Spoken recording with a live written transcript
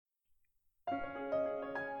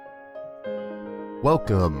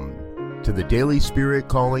Welcome to the Daily Spirit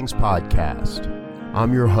Callings Podcast.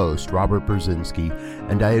 I'm your host, Robert Brzezinski,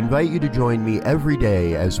 and I invite you to join me every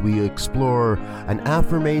day as we explore an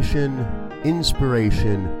affirmation,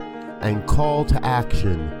 inspiration, and call to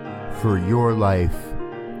action for your life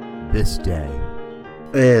this day.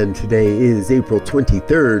 And today is April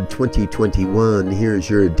 23rd, 2021. Here's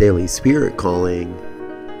your Daily Spirit Calling.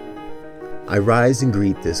 I rise and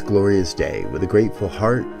greet this glorious day with a grateful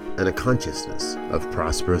heart and a consciousness of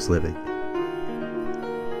prosperous living.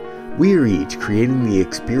 We are each creating the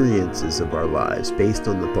experiences of our lives based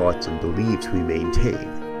on the thoughts and beliefs we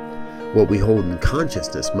maintain. What we hold in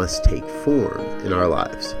consciousness must take form in our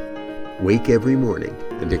lives. Wake every morning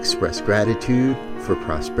and express gratitude for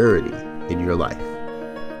prosperity in your life.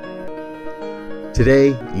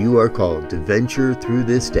 Today, you are called to venture through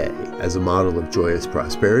this day as a model of joyous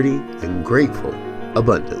prosperity and grateful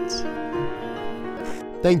abundance.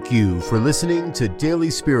 Thank you for listening to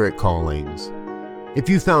Daily Spirit Callings. If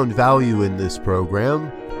you found value in this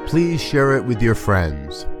program, please share it with your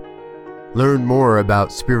friends. Learn more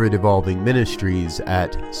about Spirit Evolving Ministries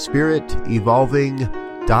at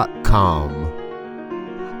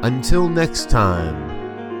spiritevolving.com. Until next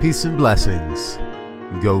time, peace and blessings.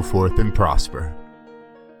 Go forth and prosper.